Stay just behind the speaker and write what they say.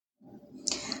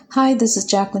Hi, this is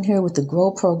Jacqueline here with the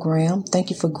Grow Program. Thank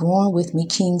you for growing with me,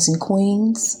 kings and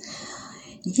queens.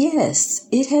 Yes,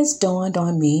 it has dawned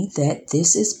on me that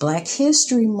this is Black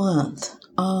History Month.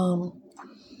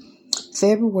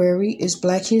 February is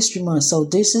Black History Month, so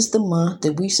this is the month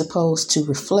that we're supposed to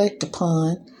reflect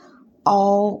upon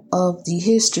all of the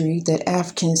history that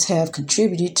Africans have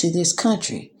contributed to this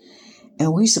country.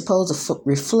 And we're supposed to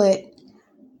reflect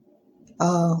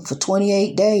for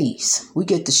 28 days. We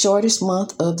get the shortest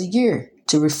month of the year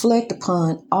to reflect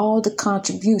upon all the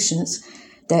contributions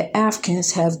that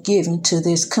Africans have given to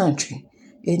this country.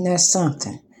 Isn't that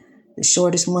something? The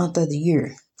shortest month of the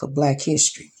year for Black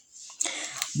history.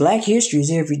 Black history is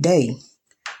every day.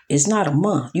 It's not a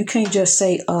month. You can't just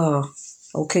say,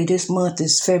 okay, this month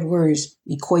is February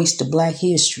equates to Black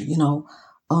history.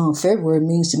 February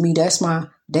means to me that's my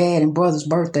dad and brother's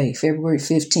birthday, February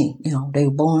 15th. They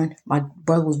were born. My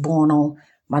brother was born on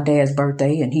my dad's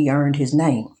birthday, and he earned his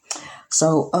name.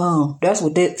 So that's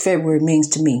what that February means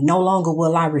to me. No longer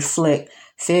will I reflect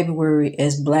February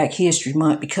as Black History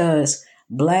Month because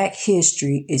Black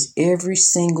history is every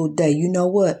single day. You know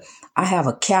what? I have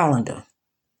a calendar,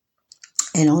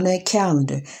 and on that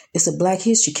calendar, it's a Black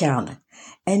History calendar,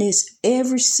 and it's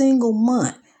every single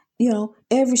month.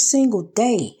 Every single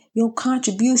day,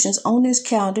 contributions on this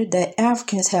calendar that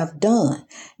Africans have done,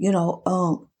 they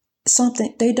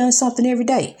done something every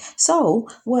day. So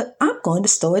what I'm going to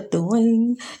start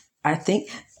doing, I think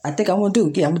I'm going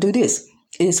to do this,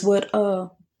 is what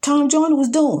Tom Joyner was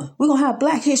doing. We're going to have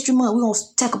Black History Month. We're going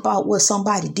to talk about what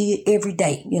somebody did every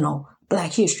day,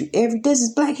 Black history. This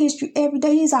is Black history every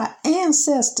day. These are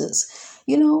ancestors,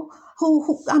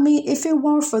 if it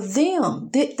weren't for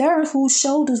them, they're whose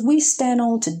shoulders we stand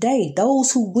on today.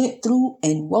 Those who went through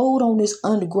and rode on this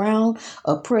underground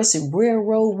oppressive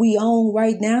railroad we own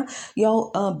right now,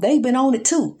 they've been on it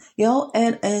too,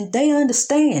 and they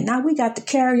understand. Now we got to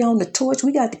carry on the torch.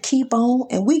 We got to keep on,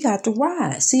 and we got to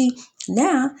rise. See,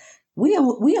 now we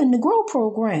in the Grow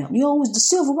Program. It was the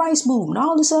Civil Rights Movement,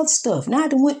 all this other stuff. Now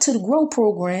they went to the Grow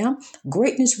Program.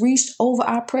 Greatness reached over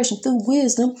oppression through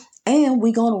wisdom. And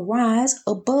we're going to rise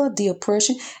above the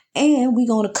oppression, and we're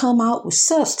going to come out with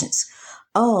substance.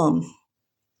 We're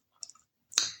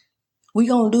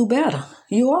going to do better.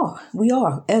 We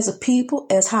are. As a people,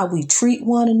 as how we treat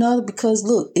one another, because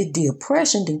look, the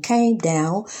oppression then came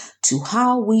down to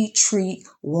how we treat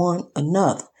one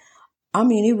another.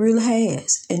 It really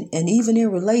has. And even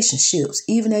in relationships,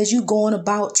 even as you going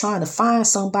about trying to find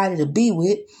somebody to be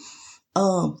with,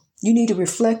 you need to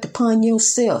reflect upon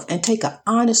yourself and take an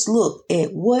honest look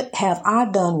at what have I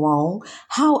done wrong?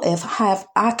 How have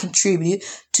I contributed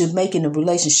to making the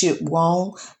relationship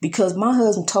wrong? Because my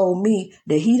husband told me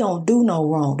that he don't do no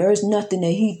wrong. There's nothing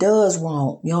that he does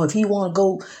wrong. If he want to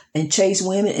go and chase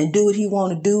women and do what he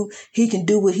want to do, he can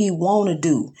do what he want to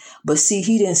do. But see,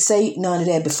 he didn't say none of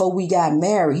that before we got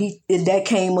married. That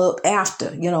came up after,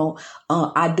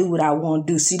 I do what I want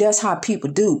to do. See, that's how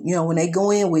people do. When they go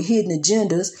in with hidden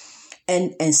agendas,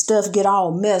 and stuff get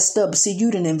all messed up. But see,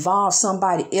 you didn't involve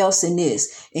somebody else in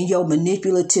this, in your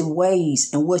manipulative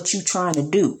ways and what you trying to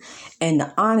do. And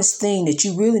the honest thing that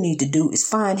you really need to do is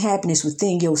find happiness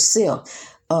within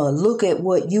yourself. Look at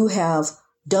what you have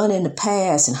done in the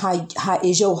past and how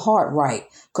is your heart right?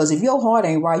 Because if your heart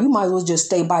ain't right, you might as well just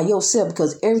stay by yourself,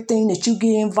 because everything that you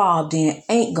get involved in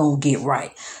ain't going to get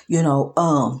right.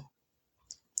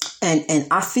 And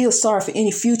I feel sorry for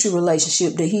any future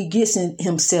relationship that he gets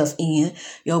himself in,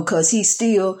 because he's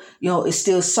still, is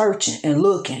still searching and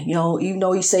looking, even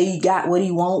though he say he got what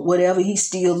he want, whatever, he's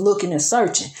still looking and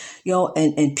searching,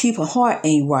 and people's heart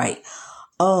ain't right.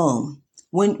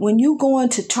 When you going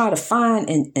to try to find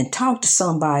and talk to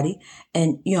somebody,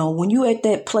 and, when you at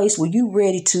that place where you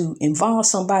ready to involve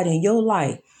somebody in your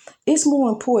life, it's more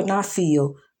important, I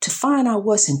feel, to find out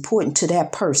what's important to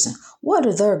that person. What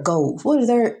are their goals? What are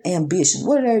their ambitions?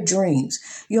 What are their dreams?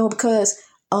 Because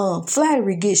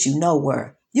flattery gets you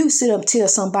nowhere. You sit up and tell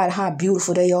somebody how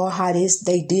beautiful they are, how they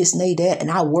this and they that, and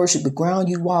I worship the ground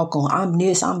you walk on. I'm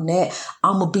this, I'm that,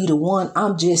 I'm going to be the one,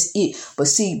 I'm just it.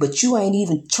 But you ain't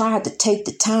even tried to take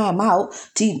the time out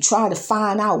to even try to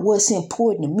find out what's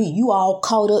important to me. You all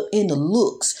caught up in the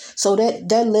looks. So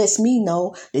that lets me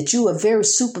know that you a very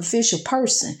superficial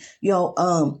person.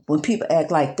 When people act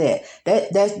like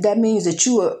that means that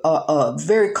you are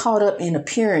very caught up in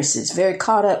appearances, very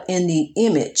caught up in the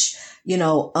image,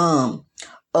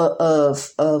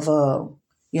 of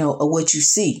what you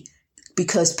see,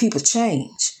 because people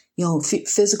change.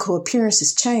 Physical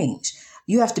appearances change.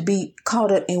 You have to be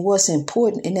caught up in what's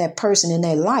important in that person in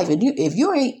their life. And if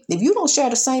you don't share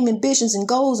the same ambitions and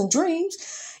goals and dreams,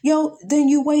 then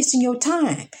you wasting your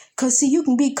time. Because, see, you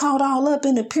can be caught all up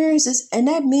in appearances, and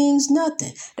that means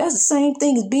nothing. That's the same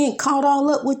thing as being caught all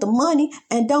up with the money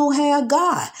and don't have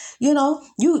God.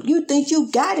 You think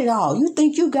you got it all. You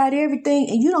think you got everything,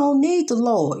 and you don't need the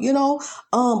Lord,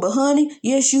 But, honey,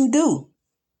 yes, you do.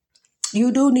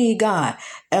 You do need God.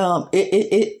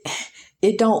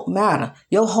 It don't matter.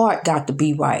 Your heart got to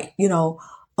be right. You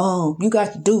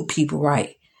got to do people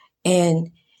right.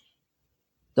 And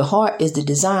the heart is the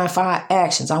design for our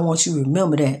actions. I want you to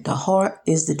remember that. The heart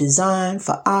is the design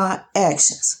for our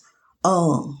actions.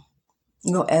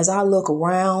 As I look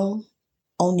around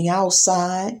on the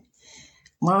outside,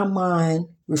 my mind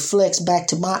reflects back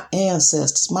to my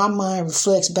ancestors. My mind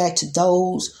reflects back to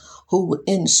those who were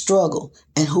in the struggle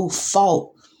and who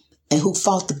fought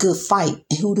the good fight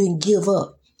and who didn't give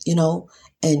up,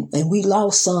 and we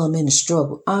lost some in the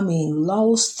struggle. I mean,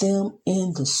 lost them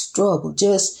in the struggle.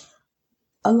 Just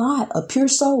a lot of pure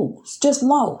souls, just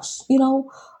lost,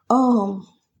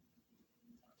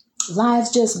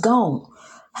 lives just gone.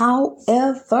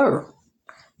 However,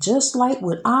 just like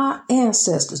with our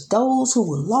ancestors, those who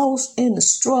were lost in the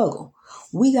struggle,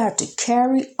 we got to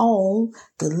carry on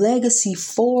the legacy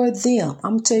for them.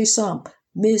 I'm going to tell you something.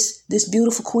 This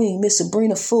beautiful queen, Miss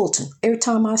Sabrina Fulton. Every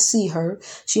time I see her,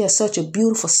 she has such a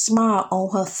beautiful smile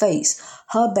on her face.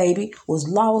 Her baby was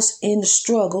lost in the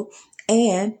struggle,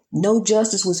 and no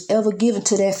justice was ever given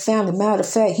to that family. Matter of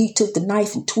fact, he took the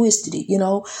knife and twisted it,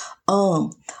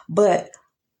 But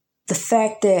the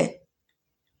fact that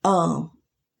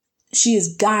she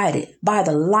is guided by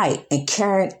the light and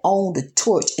carrying on the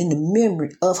torch in the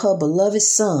memory of her beloved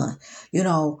son,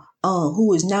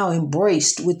 who is now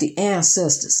embraced with the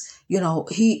ancestors.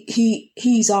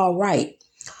 He's all right.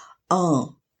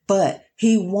 But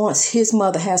his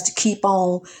mother has to keep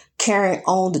on carrying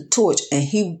on the torch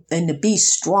and to be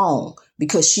strong,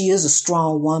 because she is a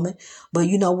strong woman. But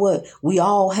you know what? We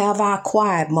all have our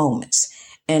quiet moments.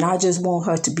 And I just want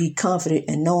her to be confident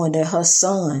and knowing that her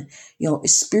son,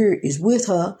 his spirit is with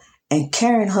her and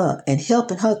carrying her and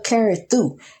helping her carry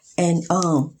through. And,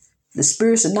 the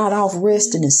spirits are not off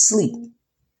resting and sleep.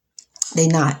 They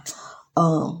not.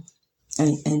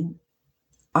 And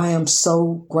I am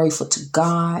so grateful to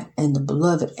God and the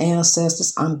beloved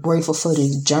ancestors. I'm grateful for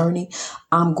this journey.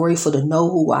 I'm grateful to know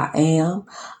who I am.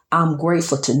 I'm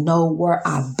grateful to know where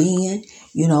I've been,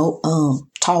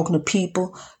 talking to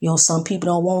people. Some people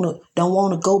don't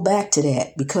want to go back to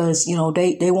that because,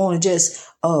 they want to just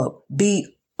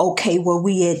be okay where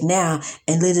we at now,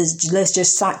 and let's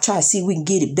just try to see if we can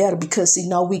get it better, because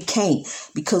we can't,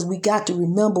 because we got to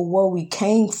remember where we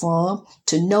came from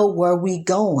to know where we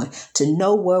going, to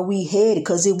know where we headed.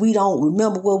 Because if we don't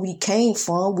remember where we came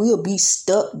from, we'll be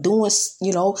stuck doing,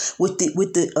 with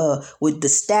the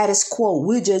status quo.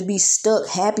 We'll just be stuck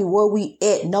happy where we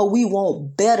at. No, we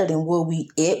want better than where we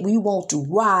at. We want to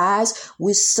rise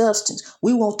with substance.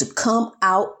 We want to come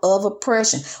out of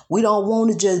oppression. We don't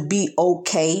want to just be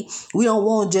okay. We don't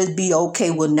want to just be okay.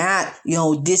 Well, now,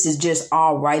 this is just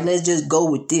all right. Let's just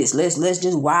go with this. Let's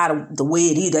just ride the way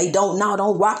it is. They don't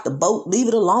rock the boat. Leave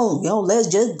it alone. Let's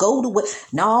just go the way.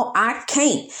 No, I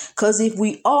can't. Because if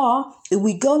we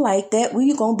go like that,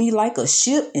 we're going to be like a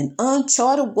ship in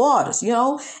uncharted waters,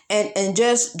 and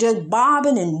just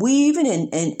bobbing and weaving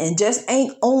and just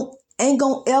ain't going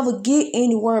to ever get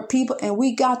anywhere, people. And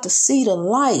we got to see the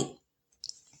light.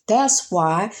 That's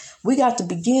why we got to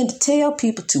begin to tell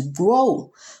people to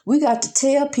grow. We got to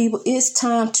tell people it's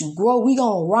time to grow. We're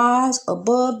going to rise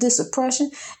above this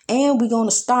oppression, and we're going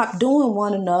to stop doing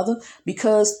one another,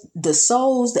 because the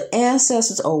souls, the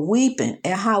ancestors are weeping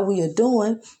at how we are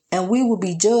doing, and we will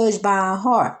be judged by our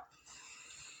heart.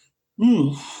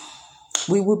 We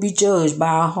will be judged by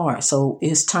our heart. So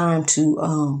it's time to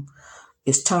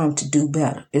do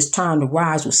better. It's time to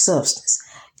rise with substance.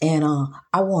 And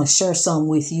I want to share something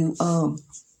with you.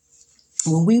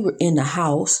 When we were in the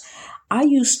house, I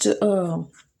used to,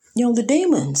 the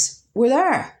demons were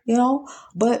there,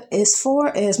 But as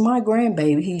far as my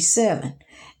grandbaby, he's 7.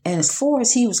 And as far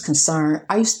as he was concerned,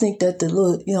 I used to think that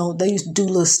they used to do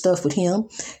little stuff with him.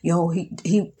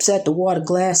 He set the water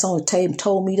glass on the table and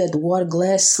told me that the water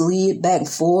glass slid back and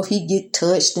forth. He'd get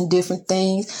touched and different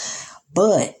things.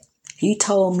 But he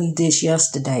told me this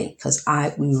yesterday, because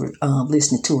we were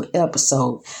listening to an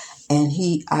episode, and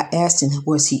I asked him,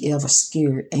 was he ever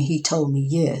scared? And he told me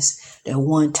yes. That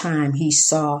one time he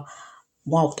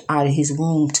walked out of his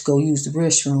room to go use the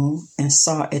restroom and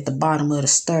saw at the bottom of the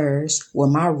stairs where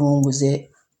my room was at,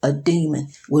 a demon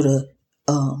with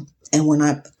and when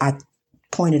I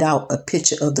pointed out a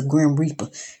picture of the Grim Reaper.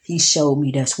 He showed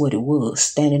me that's what it was,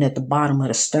 standing at the bottom of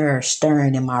the stairs,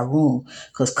 staring in my room.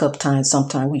 Because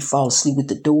sometimes we fall asleep with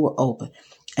the door open.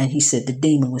 And he said the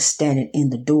demon was standing in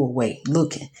the doorway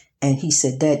looking. And he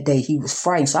said that day he was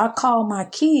frightened. So I called my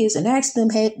kids and asked them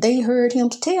had they heard him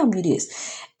tell me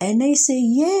this. And they said,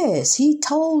 yes, he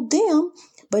told them.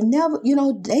 But never,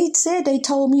 they said they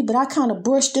told me, but I kind of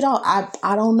brushed it off.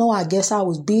 I don't know. I guess I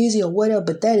was busy or whatever,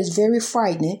 but that is very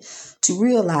frightening to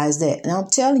realize that. And I'm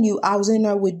telling you, I was in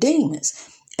there with demons.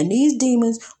 And these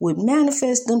demons would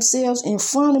manifest themselves in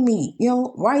front of me,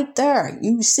 right there.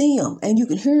 You see them and you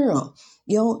can hear them,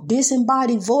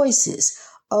 disembodied voices.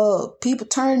 People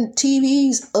turn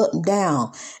TVs up and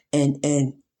down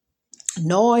and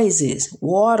noises,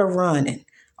 water running.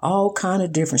 All kind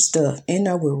of different stuff in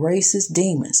there with racist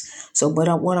demons. So,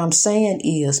 but what I'm saying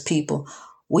is, people,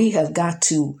 we have got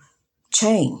to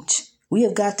change. We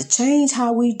have got to change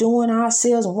how we doing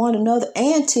ourselves and one another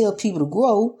and tell people to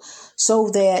grow so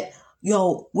that,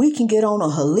 we can get on a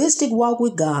holistic walk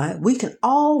with God. We can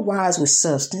all rise with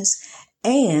substance.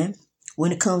 And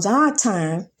when it comes our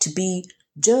time to be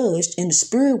judged in the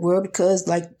spirit world, because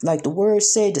like the word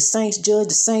said, the saints judge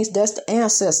the saints. That's the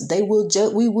ancestors. They will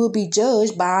judge. We will be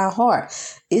judged by our heart.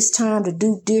 It's time to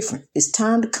do different. It's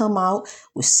time to come out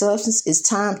with substance. It's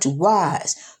time to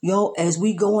rise. As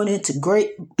we going into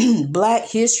great Black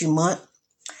History Month.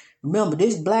 Remember,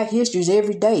 this Black history is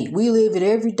every day. We live it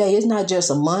every day. It's not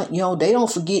just a month. They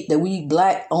don't forget that we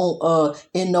Black on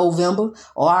in November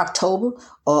or October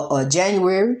or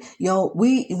January.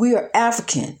 We are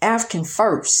African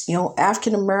first.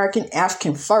 African American,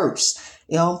 African first.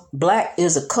 Black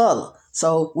is a color.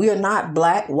 So we are not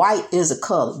black. White is a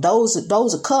color. Those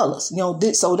are colors.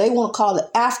 So they want to call it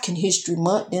African History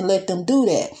Month, then let them do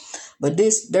that. But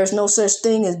there's no such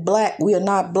thing as black. We are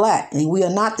not black, and we are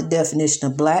not the definition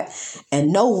of black.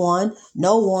 And no one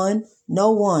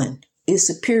is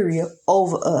superior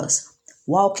over us.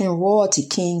 Walk in royalty,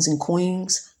 kings and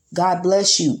queens. God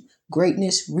bless you.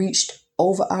 Greatness reached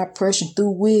over oppression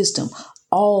through wisdom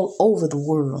all over the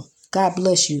world. God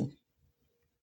bless you.